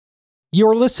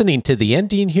You're listening to the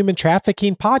Ending Human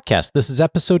Trafficking podcast. This is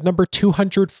episode number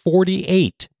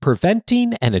 248,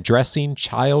 Preventing and Addressing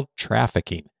Child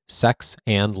Trafficking, Sex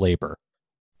and Labor.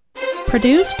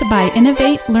 Produced by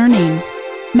Innovate Learning,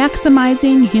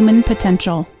 maximizing human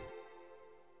potential.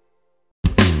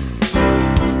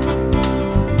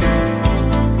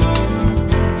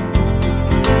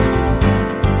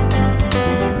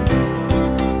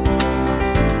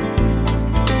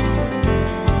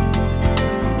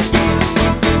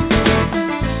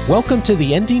 Welcome to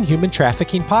the Ending Human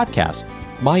Trafficking podcast.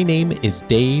 My name is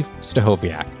Dave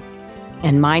Stachowiak.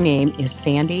 And my name is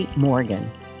Sandy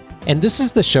Morgan. And this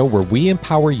is the show where we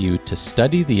empower you to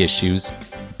study the issues,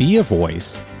 be a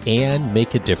voice, and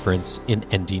make a difference in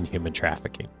ending human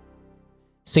trafficking.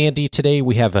 Sandy, today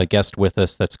we have a guest with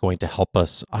us that's going to help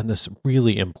us on this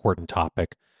really important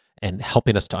topic and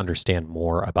helping us to understand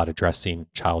more about addressing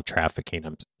child trafficking.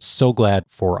 I'm so glad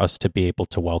for us to be able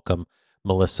to welcome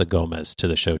Melissa Gomez to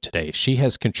the show today. She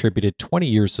has contributed 20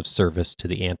 years of service to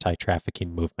the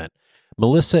anti-trafficking movement.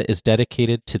 Melissa is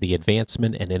dedicated to the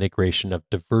advancement and integration of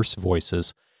diverse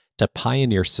voices to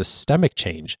pioneer systemic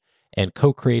change and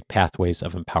co-create pathways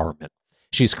of empowerment.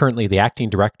 She's currently the acting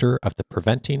director of the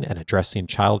Preventing and Addressing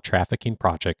Child Trafficking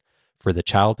Project for the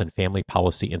Child and Family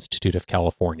Policy Institute of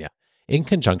California, in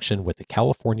conjunction with the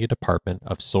California Department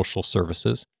of Social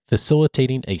Services,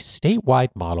 facilitating a statewide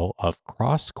model of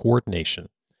cross-coordination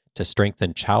to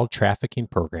strengthen child trafficking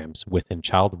programs within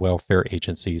child welfare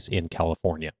agencies in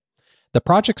California. The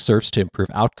project serves to improve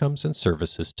outcomes and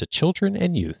services to children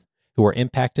and youth who are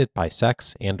impacted by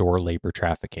sex and/or labor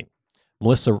trafficking.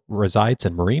 Melissa resides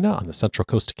in Marina on the Central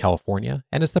Coast of California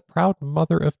and is the proud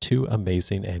mother of two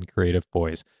amazing and creative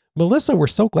boys. Melissa, we're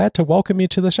so glad to welcome you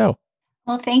to the show.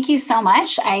 Well, thank you so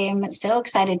much. I am so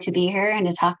excited to be here and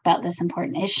to talk about this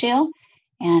important issue.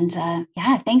 And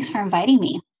thanks for inviting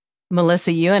me.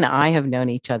 Melissa, you and I have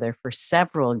known each other for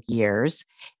several years.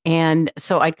 And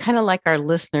so I'd kind of like our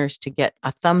listeners to get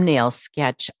a thumbnail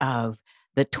sketch of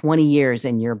the 20 years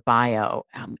in your bio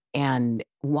and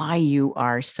why you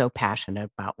are so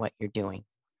passionate about what you're doing.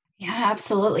 Yeah,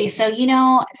 absolutely. So,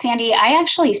 Sandy, I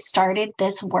actually started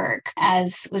this work,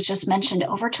 as was just mentioned,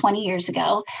 over 20 years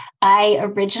ago. I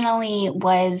originally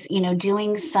was,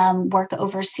 doing some work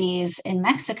overseas in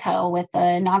Mexico with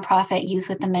a nonprofit Youth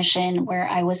with a Mission, where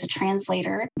I was a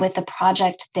translator with a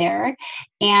project there,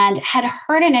 and had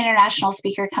heard an international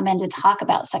speaker come in to talk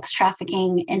about sex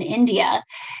trafficking in India.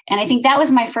 And I think that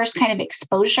was my first kind of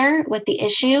exposure with the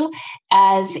issue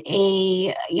as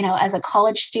a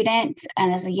college student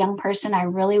and as a young person. I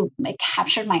really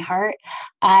captured my heart.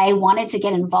 I wanted to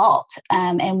get involved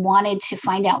and wanted to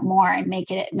find out more and make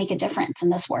a difference in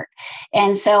this work.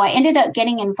 And so I ended up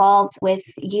getting involved with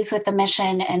Youth with a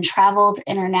Mission and traveled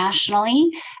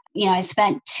internationally. I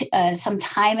spent some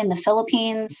time in the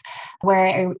Philippines,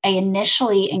 where I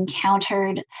initially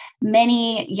encountered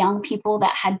many young people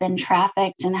that had been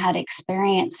trafficked and had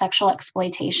experienced sexual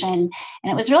exploitation.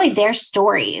 And it was really their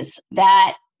stories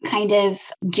that kind of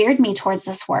geared me towards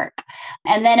this work.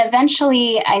 And then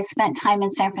eventually I spent time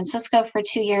in San Francisco for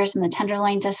 2 years in the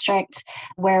Tenderloin district,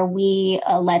 where we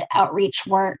led outreach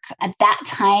work. At that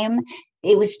time,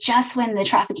 it was just when the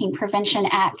Trafficking Prevention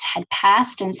Act had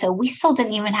passed. And so we still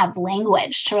didn't even have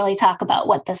language to really talk about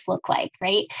what this looked like,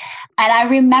 right? And I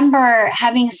remember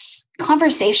having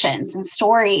conversations and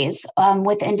stories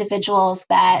with individuals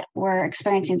that were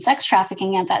experiencing sex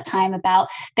trafficking at that time about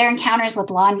their encounters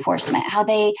with law enforcement, how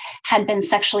they had been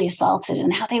sexually assaulted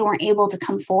and how they weren't able to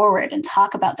come forward and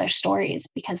talk about their stories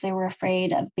because they were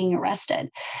afraid of being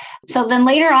arrested. So then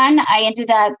later on, I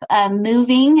ended up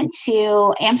moving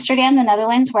to Amsterdam, the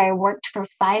Netherlands, where I worked for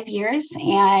 5 years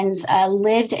and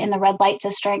lived in the red light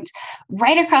district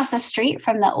right across the street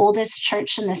from the oldest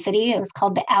church in the city. It was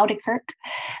called the Oude Kerk.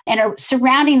 And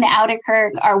surrounding the Oude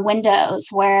Kerk are windows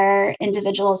where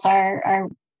individuals are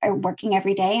working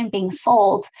every day and being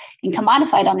sold and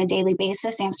commodified on a daily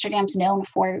basis. Amsterdam's known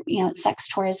for, sex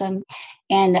tourism.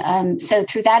 And so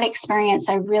through that experience,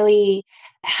 I really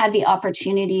had the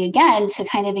opportunity again to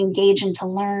kind of engage and to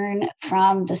learn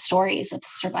from the stories of the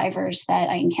survivors that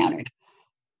I encountered.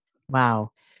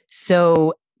 Wow.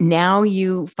 So now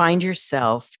you find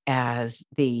yourself as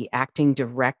the acting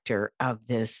director of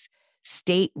this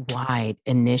statewide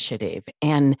initiative.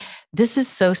 And this is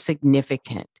so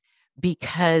significant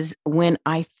because when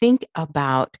I think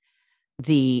about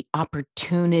the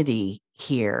opportunity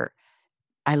here,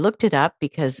 I looked it up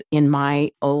because in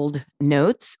my old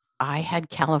notes, I had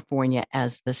California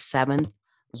as the 7th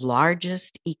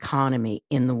largest economy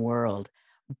in the world.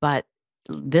 But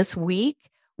this week,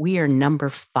 we are number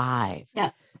 5.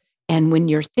 Yeah. And when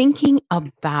you're thinking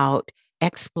about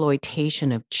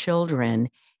exploitation of children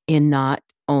in not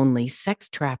only sex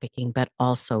trafficking, but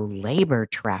also labor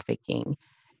trafficking,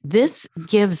 this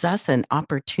gives us an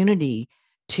opportunity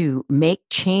to make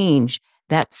change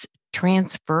that's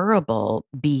transferable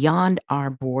beyond our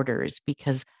borders,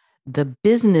 because the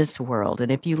business world,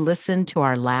 and if you listen to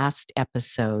our last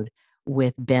episode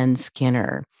with Ben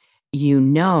Skinner, you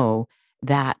know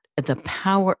that the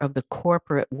power of the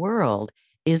corporate world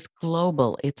is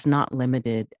global. It's not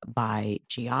limited by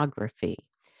geography.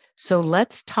 So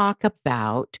let's talk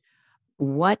about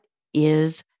what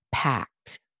is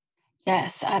PACT.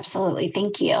 Yes, absolutely.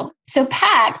 Thank you. So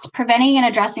PACT, Preventing and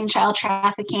Addressing Child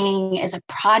Trafficking, is a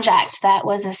project that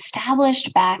was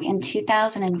established back in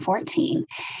 2014.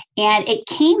 And it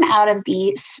came out of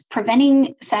the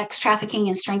Preventing Sex Trafficking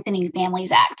and Strengthening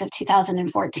Families Act of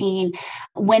 2014,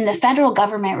 when the federal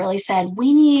government really said,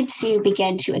 we need to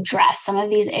begin to address some of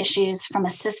these issues from a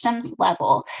systems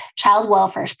level, child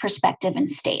welfare perspective in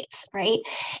states, right?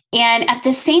 And at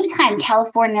the same time,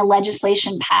 California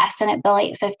legislation passed, Senate Bill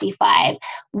 855,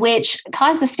 which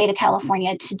caused the state of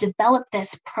California to develop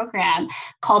this program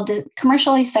called the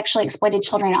Commercially Sexually Exploited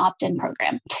Children Opt-in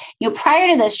Program.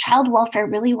 Prior to this, child welfare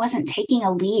really wasn't taking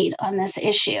a lead on this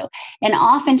issue. And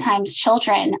oftentimes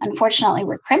children, unfortunately,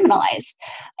 were criminalized.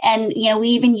 And, we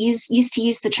even used to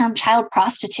use the term child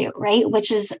prostitute, right?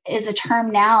 Which is a term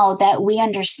now that we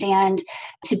understand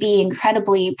to be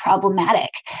incredibly problematic,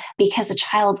 because a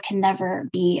child can never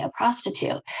be a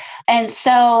prostitute. And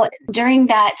so during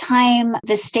that time,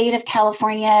 the state of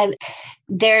California,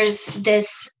 there's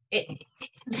this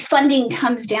funding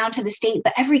comes down to the state,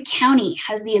 but every county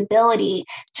has the ability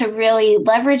to really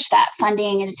leverage that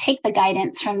funding and to take the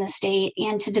guidance from the state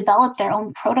and to develop their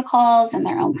own protocols and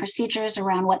their own procedures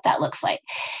around what that looks like.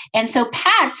 And so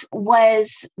PACT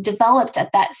was developed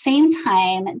at that same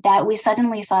time that we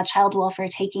suddenly saw child welfare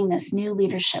taking this new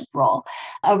leadership role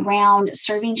around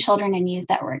serving children and youth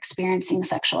that were experiencing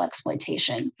sexual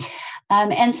exploitation.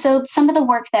 And so some of the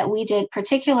work that we did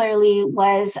particularly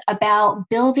was about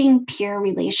building peer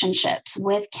relationships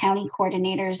with county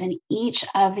coordinators in each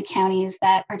of the counties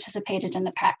that participated in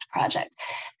the PACT project.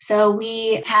 So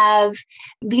we have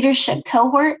leadership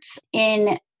cohorts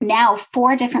in now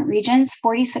 4 different regions.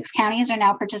 46 counties are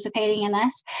now participating in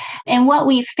this. And what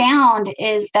we found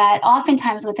is that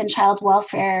oftentimes within child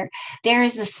welfare, there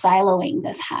is this siloing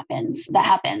that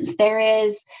happens. There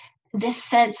is this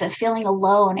sense of feeling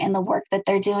alone in the work that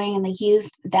they're doing and the youth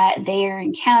that they are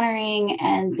encountering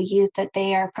and the youth that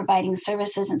they are providing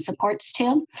services and supports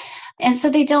to. And so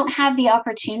they don't have the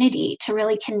opportunity to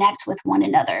really connect with one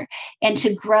another and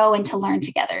to grow and to learn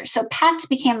together. So PACT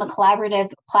became a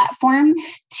collaborative platform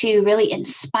to really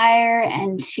inspire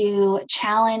and to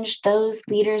challenge those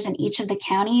leaders in each of the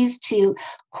counties to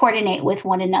coordinate with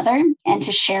one another and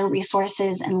to share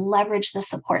resources and leverage the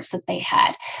supports that they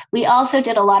had. We also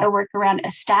did a lot of work around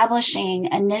establishing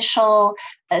initial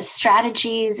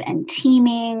strategies and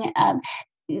teaming.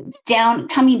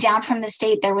 Coming down from the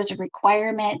state, there was a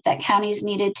requirement that counties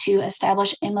needed to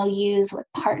establish MOUs with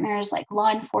partners like law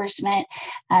enforcement,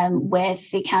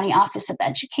 with the County Office of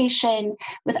Education,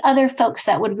 with other folks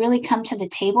that would really come to the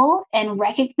table and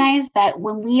recognize that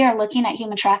when we are looking at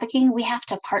human trafficking, we have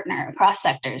to partner across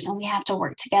sectors and we have to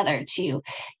work together to,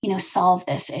 solve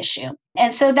this issue.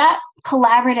 And so that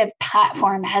collaborative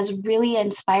platform has really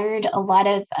inspired a lot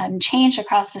of change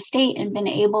across the state and been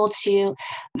able to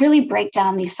really break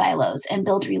down these silos and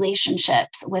build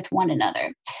relationships with one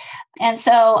another. And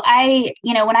so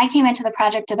when I came into the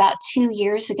project about 2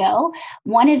 years ago,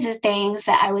 one of the things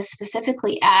that I was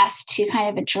specifically asked to kind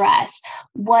of address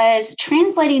was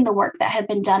translating the work that had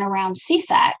been done around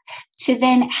CSAC to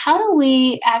then how do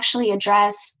we actually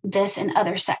address this in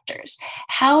other sectors?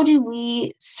 How do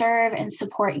we serve and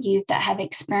support youth that have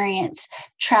experienced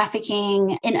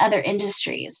trafficking in other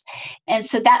industries? And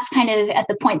so that's kind of at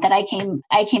the point that I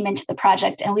came into the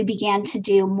project, and we began to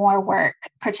do more work,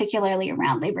 particularly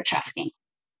around labor trafficking.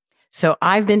 So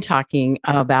I've been talking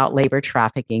about labor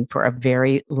trafficking for a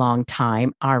very long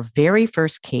time. Our very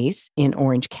first case in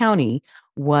Orange County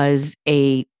was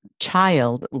a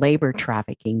child labor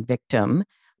trafficking victim.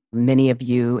 Many of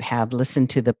you have listened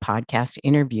to the podcast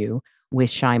interview with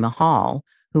Shaima Hall,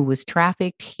 who was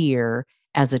trafficked here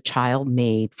as a child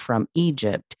maid from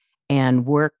Egypt and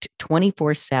worked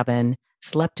 24/7,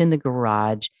 slept in the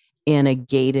garage in a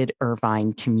gated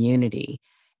Irvine community.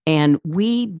 And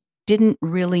we didn't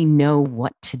really know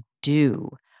what to do.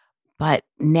 But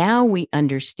now we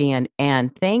understand.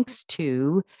 And thanks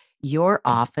to your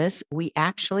office, we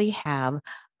actually have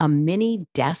a mini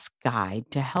desk guide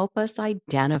to help us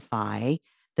identify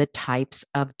the the types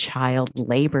of child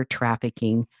labor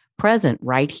trafficking present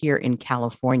right here in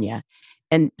California.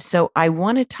 And so I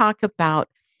want to talk about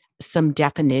some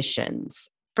definitions.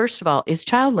 First of all, is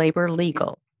child labor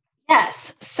legal?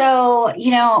 Yes. So,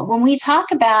 when we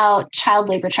talk about child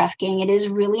labor trafficking, it is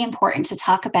really important to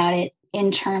talk about it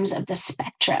in terms of the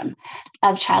spectrum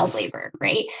of child labor,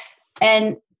 right?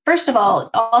 And first of all,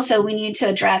 also, we need to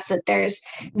address that there's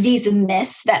these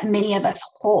myths that many of us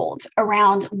hold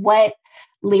around what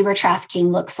labor trafficking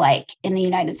looks like in the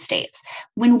United States.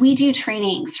 When we do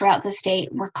trainings throughout the state,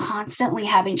 we're constantly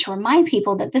having to remind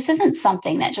people that this isn't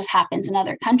something that just happens in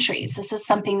other countries. This is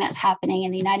something that's happening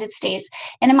in the United States,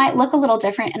 and it might look a little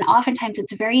different. And oftentimes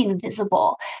it's very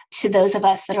invisible to those of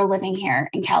us that are living here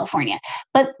in California.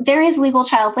 But there is legal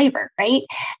child labor, right?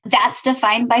 That's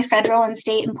defined by federal and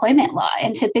state employment law.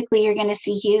 And typically you're going to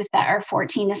see youth that are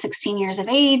 14 to 16 years of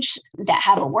age that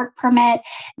have a work permit,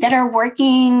 that are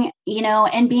working,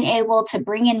 and being able to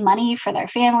bring in money for their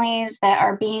families, that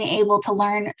are being able to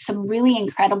learn some really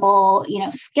incredible,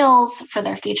 skills for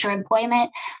their future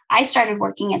employment. I started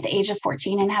working at the age of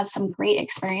 14 and had some great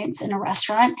experience in a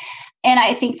restaurant. And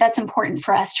I think that's important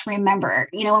for us to remember.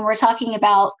 When we're talking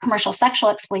about commercial sexual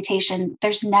exploitation,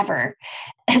 there's never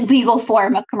a legal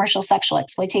form of commercial sexual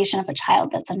exploitation of a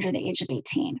child that's under the age of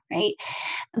 18, right?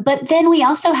 But then we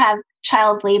also have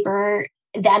child labor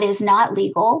that is not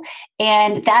legal.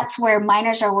 And that's where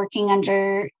minors are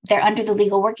they're under the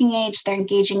legal working age. They're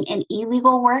engaging in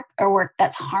illegal work or work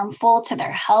that's harmful to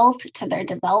their health, to their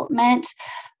development,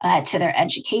 to their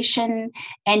education.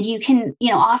 And you can,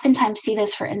 oftentimes see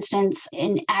this, for instance,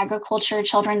 in agriculture,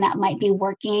 children that might be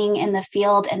working in the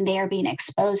field and they are being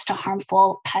exposed to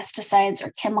harmful pesticides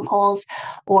or chemicals,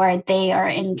 or they are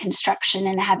in construction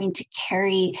and having to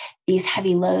carry these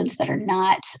heavy loads that are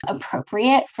not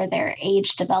appropriate for their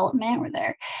age development, or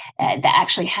that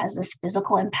actually has this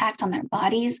physical impact on their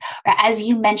bodies. Or, as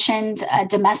you mentioned,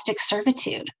 domestic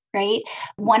servitude. Right?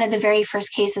 One of the very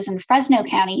first cases in Fresno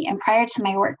County, and prior to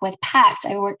my work with PACT,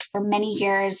 I worked for many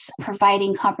years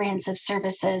providing comprehensive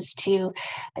services to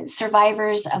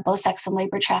survivors of both sex and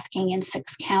labor trafficking in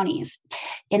 6 counties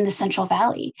in the Central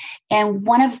Valley. And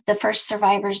one of the first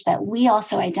survivors that we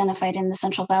also identified in the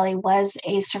Central Valley was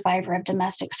a survivor of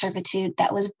domestic servitude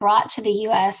that was brought to the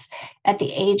U.S. at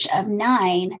the age of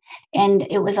 9, and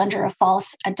it was under a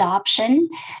false adoption.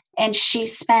 And she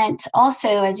spent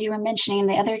also, as you were mentioning in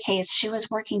the other case, she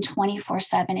was working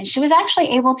 24/7, and she was actually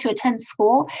able to attend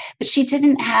school, but she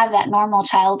didn't have that normal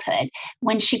childhood.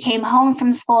 When she came home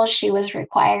from school, she was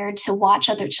required to watch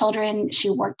other children. She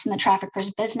worked in the trafficker's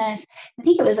business. I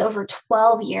think it was over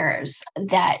 12 years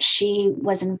that she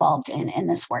was involved in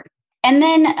this work. And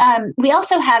then we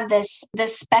also have this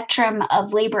spectrum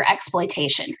of labor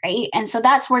exploitation, right? And so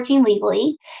that's working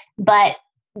legally, but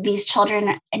these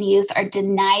children and youth are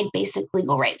denied basic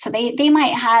legal rights. So they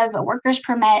might have a worker's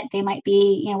permit, they might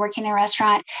be working in a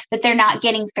restaurant, but they're not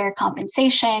getting fair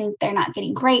compensation, they're not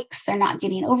getting breaks, they're not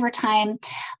getting overtime,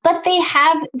 but they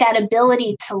have that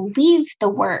ability to leave the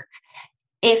work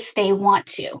if they want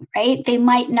to, right? They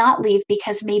might not leave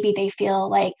because maybe they feel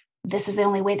like this is the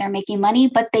only way they're making money,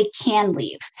 but they can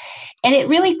leave. And it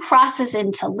really crosses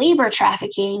into labor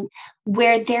trafficking,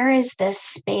 where there is this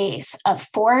space of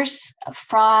force, of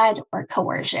fraud, or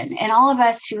coercion. And all of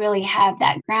us who really have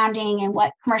that grounding in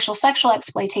what commercial sexual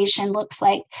exploitation looks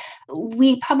like,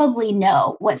 we probably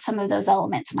know what some of those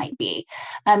elements might be.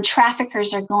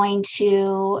 Traffickers are going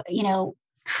to,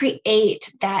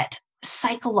 create that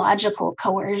psychological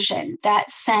coercion, that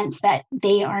sense that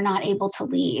they are not able to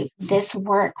leave this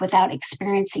work without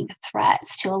experiencing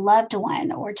threats to a loved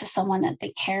one or to someone that they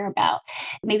care about.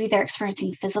 Maybe they're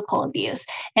experiencing physical abuse.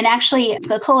 And actually,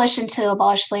 the Coalition to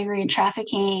Abolish Slavery and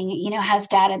Trafficking, has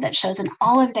data that shows in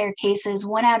all of their cases,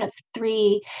 1 out of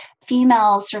 3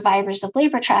 female survivors of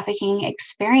labor trafficking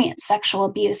experience sexual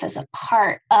abuse as a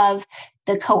part of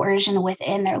the coercion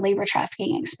within their labor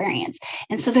trafficking experience.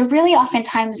 And so there really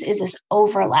oftentimes is this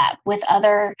overlap with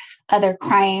other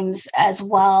crimes as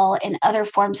well, and other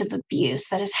forms of abuse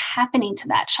that is happening to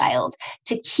that child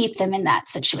to keep them in that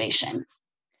situation.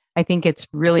 I think it's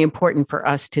really important for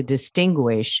us to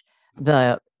distinguish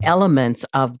the elements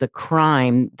of the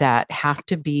crime that have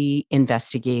to be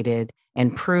investigated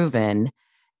and proven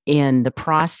in the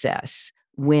process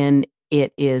when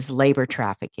it is labor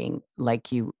trafficking.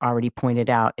 Like you already pointed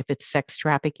out, if it's sex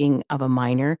trafficking of a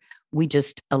minor, we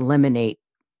just eliminate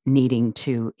needing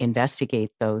to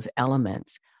investigate those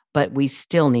elements, but we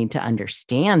still need to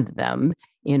understand them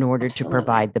in order Absolutely. to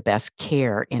provide the best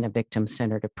care in a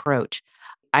victim-centered approach.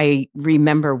 I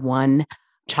remember one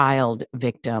child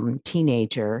victim,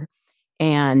 teenager,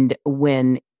 and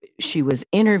when she was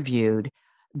interviewed,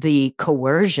 the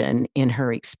coercion in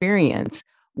her experience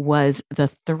was the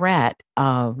threat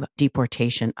of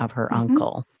deportation of her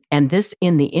uncle. And this,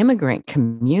 in the immigrant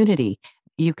community,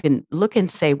 you can look and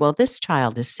say, well, this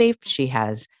child is safe. She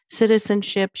has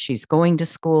citizenship. She's going to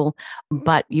school.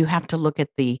 But you have to look at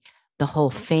the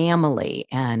whole family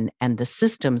and the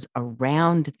systems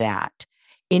around that.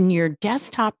 In your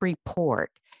desktop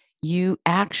report, you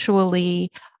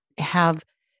actually have,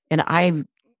 and I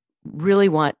really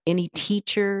want any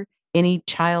teacher, any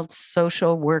child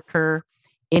social worker,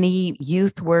 any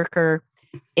youth worker,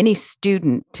 any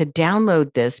student to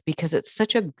download this, because it's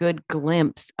such a good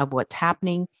glimpse of what's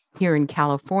happening here in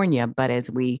California. But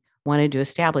as we wanted to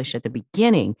establish at the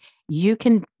beginning, you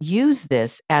can use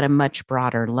this at a much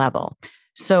broader level.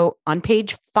 So on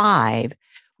page 5,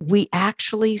 we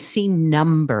actually see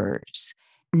numbers.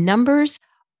 Numbers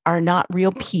are not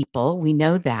real people. We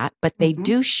know that, but they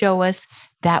do show us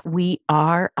that we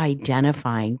are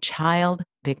identifying child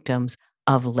victims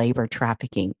of labor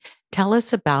trafficking. Tell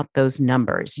us about those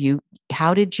numbers.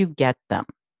 How did you get them?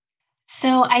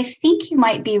 So I think you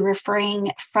might be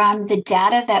referring from the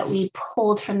data that we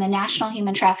pulled from the National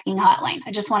Human Trafficking Hotline.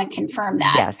 I just want to confirm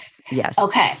that. Yes.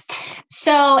 Okay.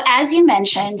 So as you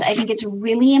mentioned, I think it's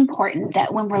really important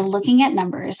that when we're looking at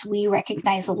numbers, we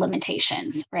recognize the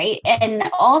limitations, right? And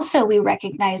also we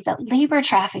recognize that labor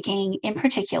trafficking in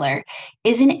particular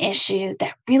is an issue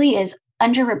that really is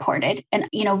underreported and,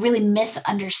 really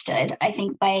misunderstood, I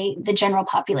think, by the general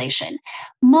population.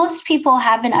 Most people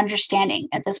have an understanding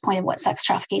at this point of what sex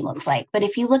trafficking looks like. But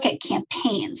if you look at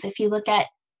campaigns, if you look at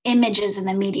images in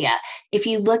the media, if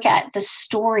you look at the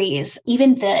stories,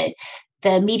 even the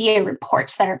media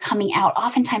reports that are coming out,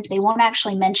 oftentimes they won't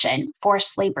actually mention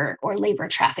forced labor or labor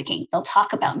trafficking. They'll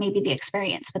talk about maybe the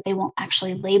experience, but they won't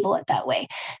actually label it that way.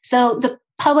 So the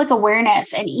public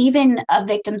awareness and even of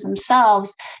victims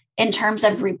themselves in terms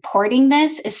of reporting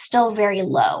this is still very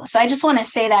low. So I just want to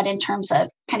say that in terms of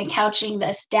kind of couching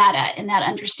this data and that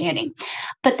understanding.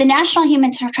 But the National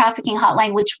Human Trafficking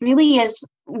Hotline, which really is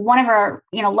one of our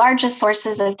largest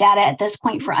sources of data at this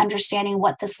point for understanding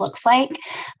what this looks like,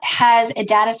 has a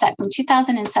data set from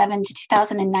 2007 to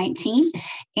 2019.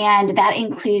 And that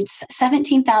includes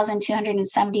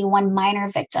 17,271 minor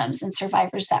victims and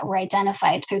survivors that were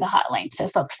identified through the hotline. So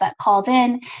folks that called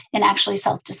in and actually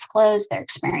self-disclosed their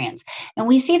experience. And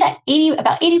we see that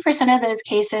about 80% of those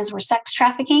cases were sex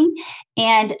trafficking,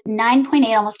 and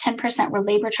 9.8, almost 10% were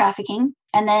labor trafficking.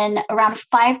 And then around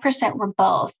 5% were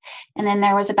both. And then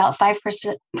there was about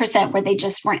 5% where they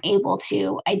just weren't able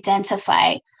to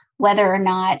identify whether or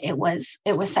not it was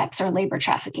sex or labor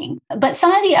trafficking. But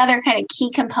some of the other kind of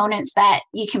key components that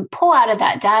you can pull out of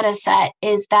that data set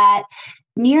is that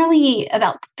nearly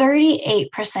about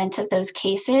 38% of those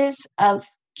cases of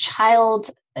child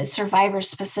survivors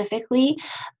specifically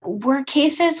were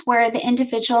cases where the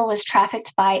individual was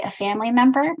trafficked by a family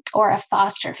member or a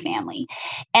foster family.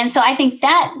 And so I think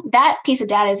that piece of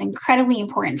data is incredibly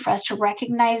important for us to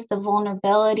recognize the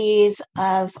vulnerabilities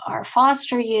of our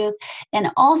foster youth,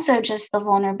 and also just the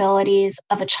vulnerabilities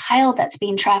of a child that's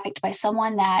being trafficked by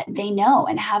someone that they know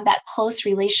and have that close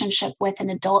relationship with, an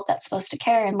adult that's supposed to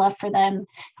care and love for them,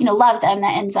 love them,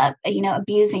 that ends up,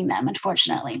 abusing them,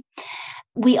 unfortunately.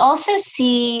 We also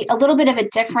see a little bit of a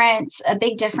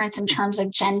big difference in terms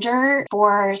of gender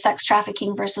for sex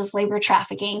trafficking versus labor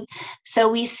trafficking.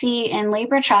 So we see in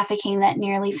labor trafficking that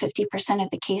nearly 50% of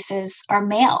the cases are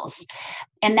males.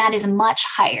 And that is much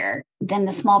higher than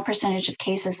the small percentage of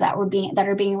cases that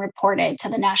are being reported to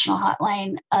the national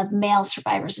hotline of male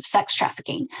survivors of sex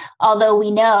trafficking. Although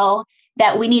we know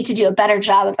that we need to do a better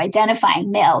job of identifying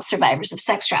male survivors of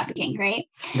sex trafficking, right?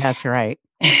 That's right.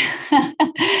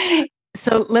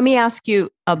 So let me ask you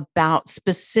about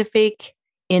specific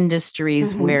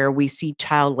industries where we see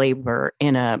child labor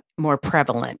in a more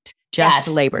prevalent,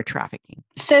 labor trafficking.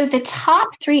 So the top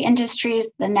 3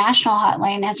 industries the national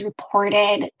hotline has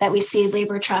reported that we see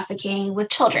labor trafficking with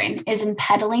children is in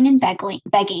peddling and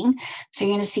begging. So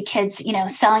you're going to see kids,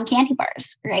 selling candy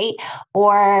bars, right?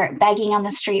 Or begging on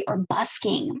the street, or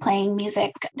busking, playing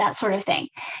music, that sort of thing.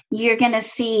 You're going to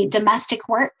see domestic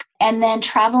work. And then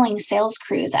traveling sales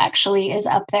crews actually is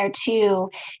up there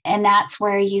too. And that's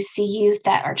where you see youth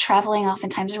that are traveling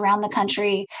oftentimes around the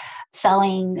country,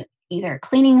 selling either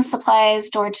cleaning supplies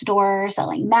door to door,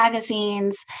 selling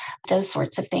magazines, those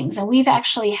sorts of things. And we've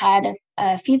actually had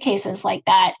a few cases like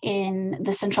that in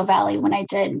the Central Valley when I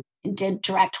did did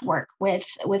direct work with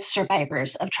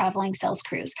survivors of traveling sales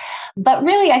crews. But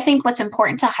really, I think what's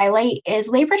important to highlight is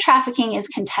labor trafficking is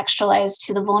contextualized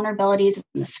to the vulnerabilities of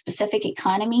the specific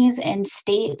economies and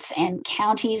states and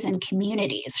counties and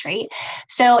communities, right?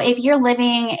 So if you're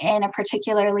living in a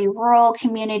particularly rural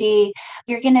community,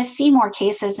 you're going to see more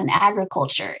cases in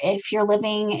agriculture. If you're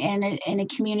living in a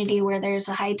community where there's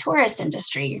a high tourist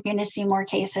industry, you're going to see more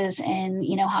cases in,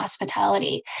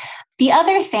 hospitality. The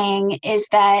other thing is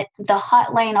that the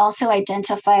hotline also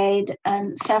identified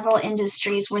several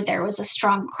industries where there was a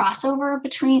strong crossover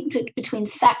between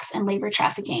sex and labor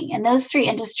trafficking. And those three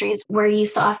industries where you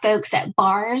saw folks at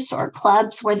bars or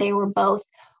clubs where they were both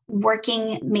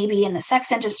working maybe in the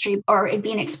sex industry or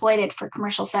being exploited for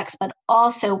commercial sex, but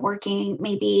also working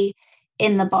maybe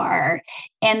in the bar,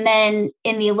 and then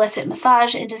in the illicit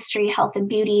massage industry, health and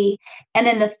beauty. And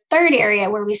then the third area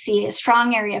where we see a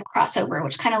strong area of crossover,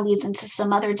 which kind of leads into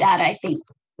some other data, I think,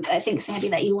 Sandy,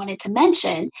 that you wanted to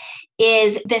mention,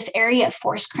 is this area of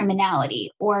forced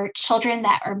criminality, or children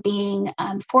that are being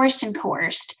forced and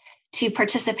coerced to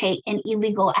participate in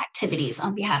illegal activities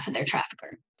on behalf of their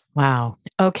trafficker. Wow.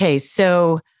 Okay.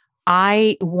 So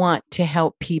I want to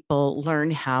help people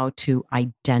learn how to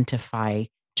identify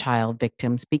child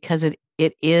victims, because it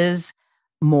is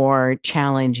more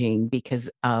challenging because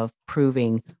of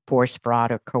proving force,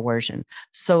 fraud, or coercion.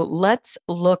 So let's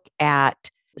look at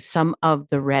some of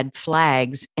the red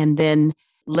flags, and then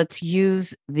let's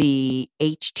use the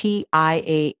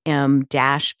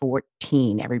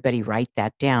HTIAM-14. Everybody write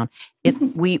that down.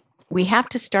 We have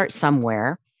to start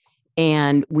somewhere,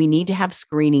 and we need to have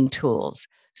screening tools.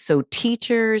 So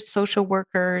teachers, social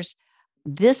workers,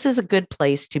 this is a good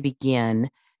place to begin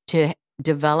to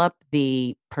develop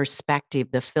the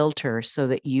perspective, the filter, so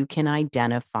that you can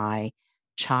identify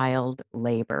child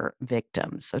labor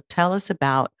victims. So tell us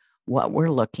about what we're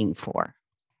looking for.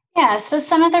 Yeah, so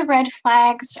some of the red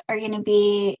flags are going to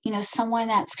be, someone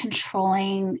that's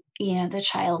controlling, the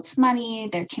child's money,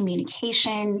 their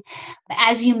communication.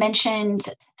 As you mentioned,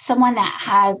 someone that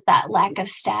has that lack of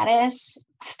status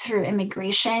through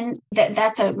immigration,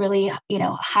 that's a really,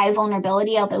 high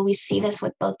vulnerability, although we see this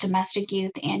with both domestic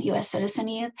youth and U.S. citizen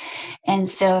youth. And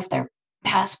so if their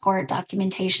passport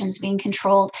documentation is being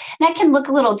controlled, and that can look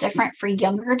a little different for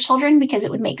younger children, because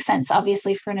it would make sense,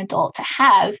 obviously, for an adult to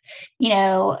have,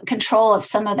 control of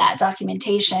some of that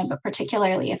documentation, but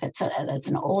particularly if it's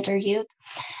an older youth,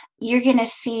 you're going to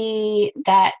see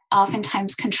that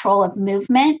oftentimes control of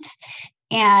movement.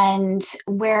 And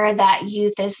where that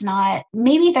youth is not,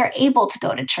 maybe they're able to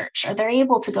go to church or they're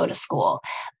able to go to school,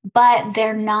 but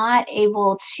they're not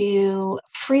able to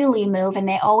freely move, and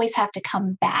they always have to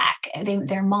come back.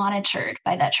 They're monitored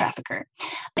by that trafficker.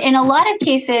 In a lot of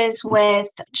cases with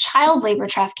child labor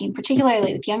trafficking,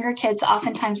 particularly with younger kids,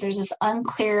 oftentimes there's this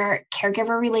unclear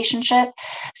caregiver relationship.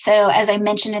 So as I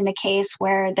mentioned in the case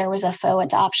where there was a faux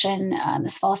adoption,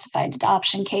 this falsified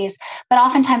adoption case, but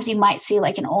oftentimes you might see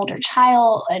like an older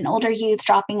youth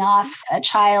dropping off a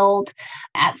child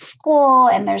at school,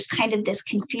 and there's kind of this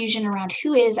confusion around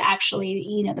who is actually,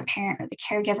 the parent or the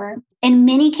caregiver. In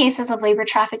many cases of labor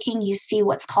trafficking, you see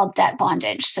what's called debt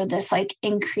bondage. So this like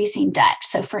increasing debt.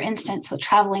 So for instance, with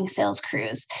traveling sales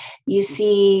crews, you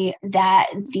see that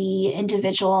the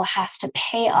individual has to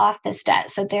pay off this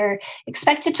debt. So they're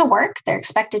expected to work, they're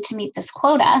expected to meet this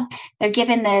quota. They're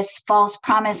given this false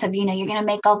promise of, you're going to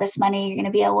make all this money, you're going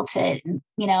to be able to,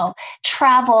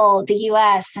 travel the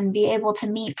US and be able to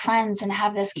meet friends and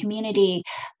have this community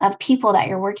of people that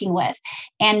you're working with.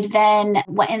 And then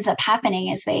what ends up happening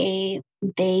is they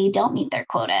don't meet their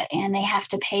quota, and they have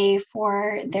to pay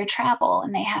for their travel,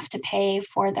 and they have to pay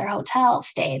for their hotel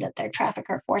stay that their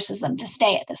trafficker forces them to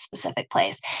stay at this specific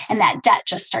place. And that debt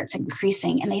just starts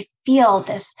increasing, and they feel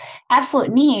this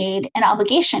absolute need and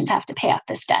obligation to have to pay off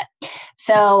this debt.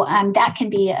 So that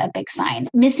can be a big sign.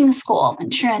 Missing school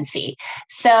and truancy.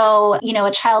 So,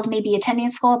 a child may be attending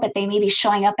school, but they may be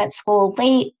showing up at school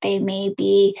late. They may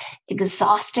be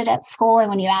exhausted at school. And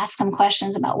when you ask them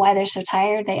questions about why they're so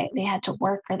tired, they had to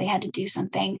work or they had to do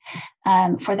something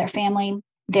for their family.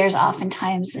 There's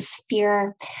oftentimes this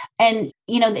fear. And,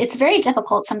 it's very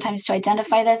difficult sometimes to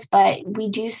identify this, but we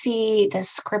do see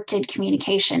this scripted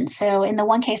communication. So in the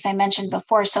one case I mentioned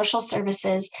before, social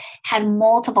services had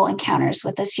multiple encounters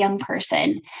with this young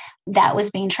person that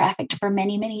was being trafficked for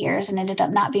many, many years and ended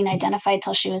up not being identified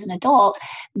till she was an adult,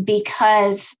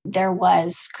 because there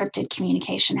was scripted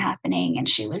communication happening and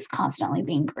she was constantly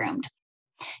being groomed.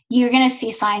 You're going to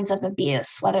see signs of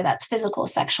abuse, whether that's physical,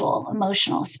 sexual,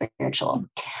 emotional, spiritual,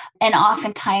 and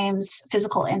oftentimes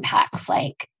physical impacts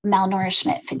like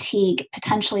malnourishment, fatigue,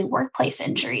 potentially workplace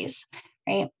injuries,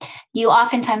 right? You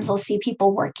oftentimes will see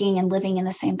people working and living in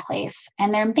the same place,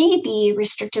 and there may be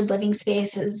restricted living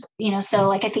spaces, so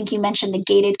like I think you mentioned the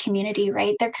gated community,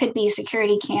 right? There could be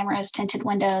security cameras, tinted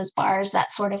windows, bars,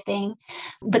 that sort of thing,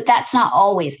 but that's not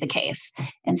always the case.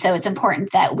 And so it's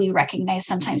important that we recognize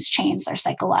sometimes chains are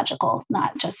psychological,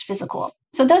 not just physical.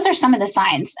 So those are some of the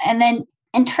signs. And then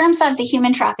in terms of the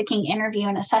human trafficking interview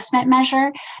and assessment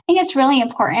measure, I think it's really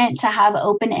important to have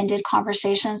open-ended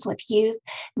conversations with youth.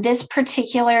 This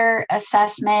particular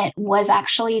assessment was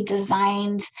actually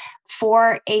designed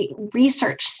for a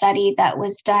research study that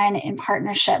was done in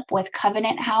partnership with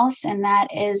Covenant House, and that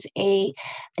is a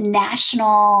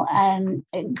national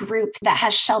group that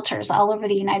has shelters all over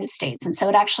the United States. And so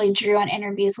it actually drew on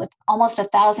interviews with almost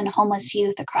 1,000 homeless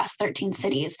youth across 13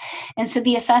 cities. And so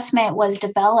the assessment was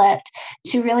developed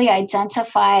to really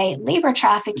identify labor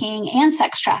trafficking and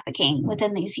sex trafficking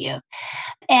within these youth.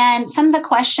 And some of the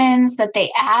questions that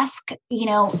they ask,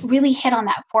 really hit on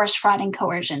that force, fraud, and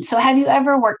coercion. So have you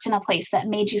ever worked in a place that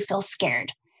made you feel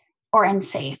scared or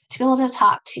unsafe to be able to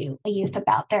talk to a youth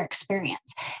about their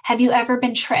experience? Have you ever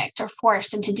been tricked or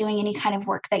forced into doing any kind of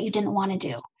work that you didn't want to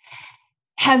do?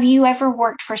 Have you ever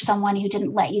worked for someone who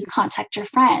didn't let you contact your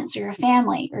friends or your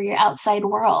family or your outside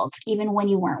world, even when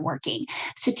you weren't working?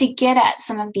 So to get at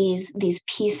some of these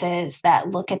pieces that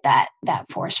look at that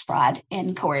force, fraud,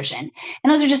 and coercion.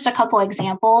 And those are just a couple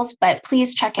examples, but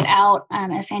please check it out.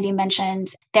 As Sandy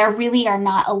mentioned, there really are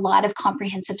not a lot of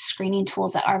comprehensive screening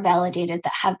tools that are validated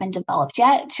that have been developed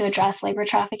yet to address labor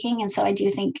trafficking. And so I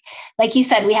do think, like you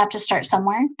said, we have to start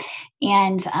somewhere,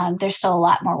 and there's still a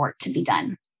lot more work to be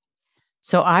done.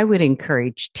 So I would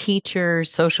encourage teachers,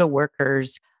 social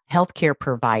workers, healthcare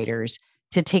providers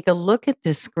to take a look at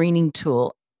this screening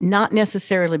tool, not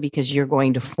necessarily because you're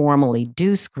going to formally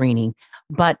do screening,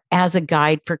 but as a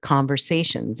guide for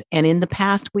conversations. And in the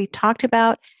past, we talked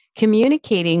about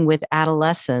communicating with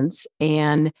adolescents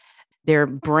and their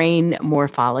brain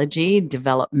morphology,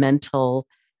 developmental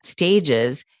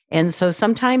stages. And so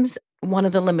sometimes one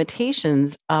of the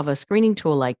limitations of a screening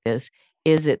tool like this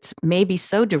is it's maybe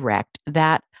so direct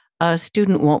that a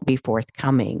student won't be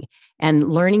forthcoming, and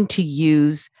learning to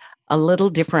use a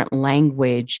little different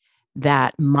language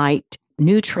that might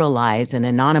neutralize and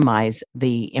anonymize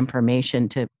the information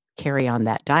to carry on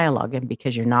that dialogue. And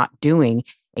because you're not doing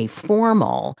a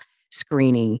formal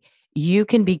screening, you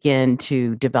can begin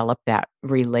to develop that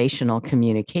relational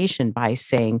communication by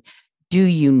saying, do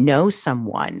you know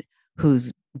someone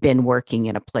who's been working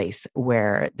in a place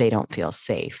where they don't feel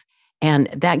safe? And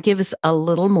that gives a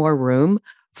little more room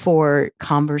for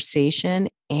conversation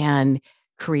and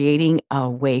creating a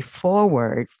way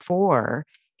forward for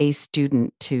a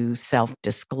student to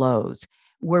self-disclose.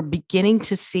 We're beginning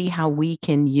to see how we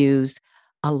can use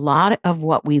a lot of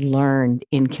what we learned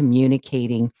in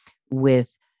communicating with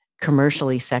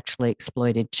commercially sexually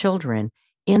exploited children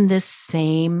in this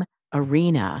same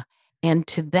arena. And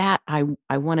to that, I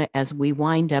want to, as we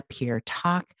wind up here,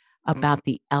 talk about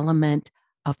the element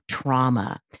of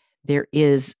trauma. There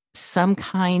is some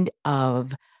kind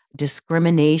of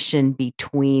discrimination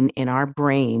in our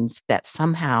brains that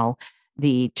somehow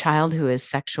the child who is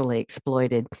sexually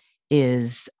exploited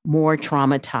is more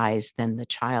traumatized than the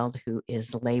child who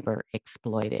is labor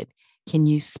exploited. Can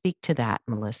you speak to that,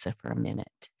 Melissa, for a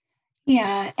minute?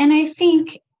 Yeah. And I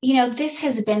think, this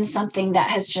has been something that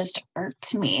has just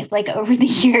irked me like over the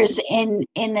years in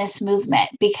this movement,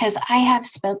 because I have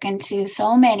spoken to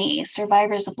so many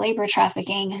survivors of labor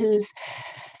trafficking whose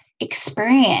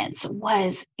experience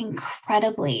was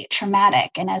incredibly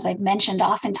traumatic. And as I've mentioned,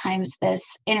 oftentimes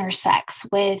this intersects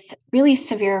with really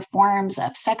severe forms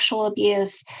of sexual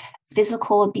abuse,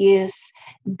 physical abuse,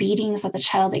 beatings that the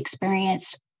child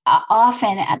experienced,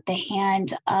 often at the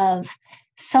hand of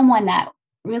someone that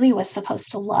really was supposed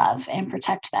to love and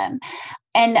protect them.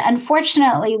 And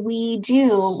unfortunately, we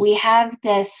have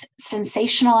this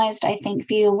sensationalized, I think,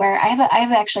 view where I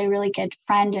have actually a really good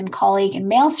friend and colleague and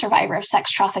male survivor of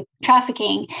sex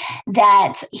trafficking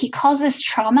that he calls this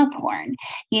trauma porn,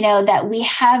 that we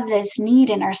have this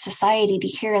need in our society to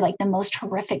hear like the most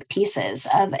horrific pieces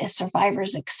of a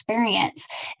survivor's experience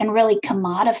and really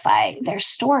commodify their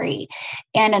story.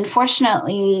 And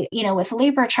unfortunately, with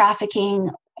labor trafficking,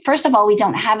 first of all, we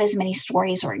don't have as many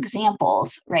stories or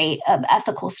examples, right, of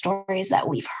ethical stories that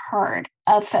we've heard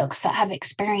of folks that have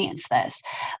experienced this.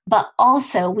 But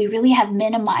also, we really have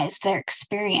minimized their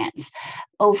experience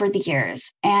over the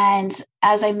years. And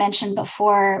as I mentioned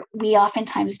before, we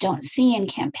oftentimes don't see in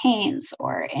campaigns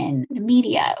or in the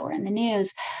media or in the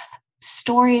news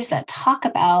stories that talk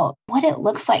about what it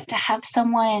looks like to have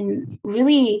someone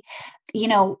really,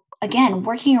 again,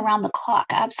 working around the clock,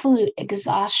 absolute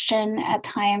exhaustion at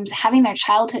times, having their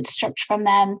childhood stripped from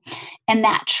them, and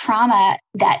that trauma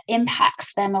that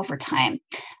impacts them over time.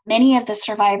 Many of the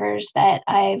survivors that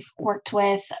I've worked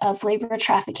with of labor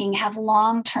trafficking have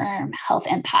long-term health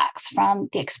impacts from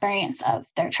the experience of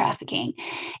their trafficking.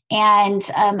 And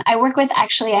I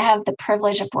have the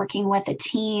privilege of working with a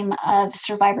team of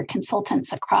survivor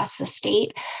consultants across the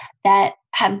state that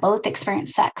have both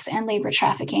experienced sex and labor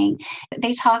trafficking.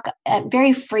 They talk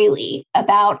very freely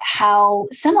about how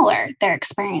similar their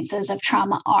experiences of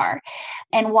trauma are.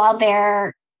 And while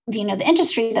the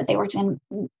industry that they worked in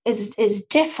is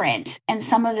different, and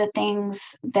some of the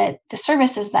things that the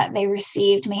services that they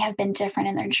received may have been different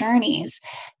in their journeys,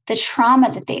 the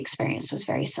trauma that they experienced was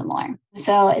very similar.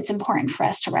 So it's important for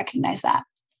us to recognize that.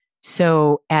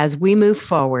 So as we move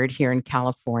forward here in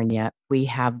California, we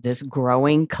have this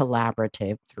growing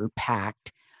collaborative through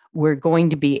PACT. We're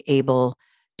going to be able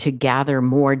to gather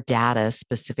more data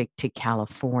specific to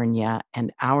California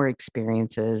and our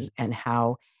experiences and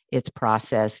how it's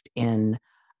processed in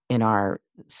our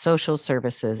social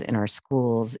services, in our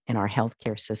schools, in our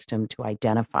healthcare system to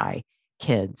identify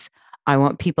kids. I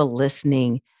want people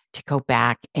listening to go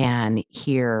back and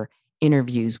hear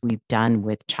interviews we've done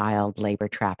with child labor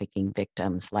trafficking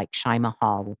victims like Shaima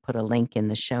Hall. We'll put a link in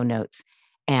the show notes.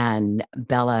 And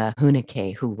Bella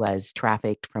Hunake, who was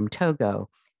trafficked from Togo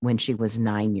when she was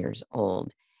 9 years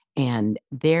old. And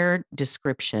their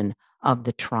description of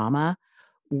the trauma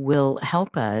will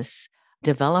help us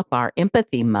develop our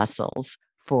empathy muscles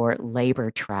for labor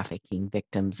trafficking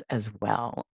victims as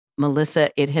well.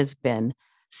 Melissa, it has been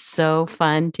so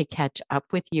fun to catch up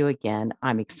with you again.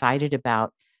 I'm excited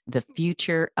about the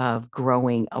future of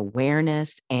growing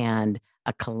awareness and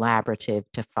a collaborative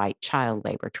to fight child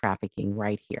labor trafficking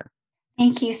right here.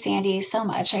 Thank you, Sandy, so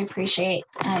much. I appreciate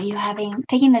you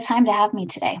taking the time to have me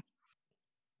today.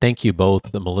 Thank you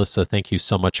both. Melissa, thank you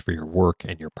so much for your work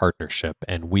and your partnership.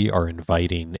 And we are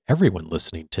inviting everyone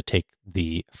listening to take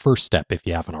the first step if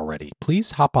you haven't already.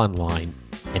 Please hop online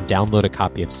and download a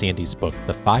copy of Sandy's book,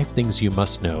 The 5 Things You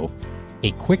Must Know,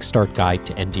 a quick start guide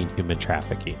to ending human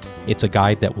trafficking. It's a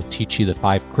guide that will teach you the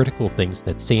 5 critical things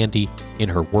that Sandy, in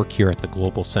her work here at the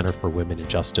Global Center for Women and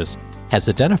Justice, has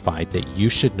identified that you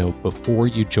should know before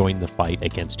you join the fight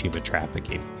against human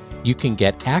trafficking. You can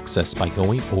get access by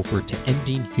going over to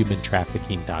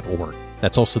endinghumantrafficking.org.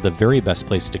 That's also the very best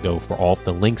place to go for all of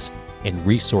the links and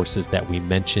resources that we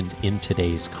mentioned in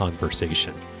today's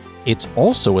conversation. It's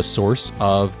also a source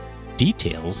of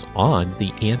details on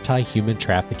the Anti-Human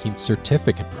Trafficking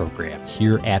Certificate Program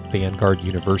here at Vanguard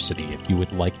University. If you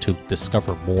would like to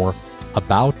discover more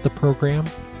about the program,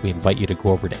 we invite you to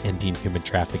go over to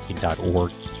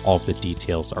endinghumantrafficking.org. All of the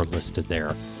details are listed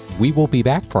there. We will be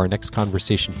back for our next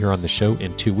conversation here on the show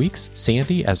in 2 weeks.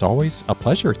 Sandy, as always, a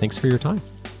pleasure. Thanks for your time.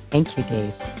 Thank you,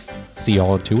 Dave. See you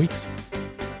all in 2 weeks.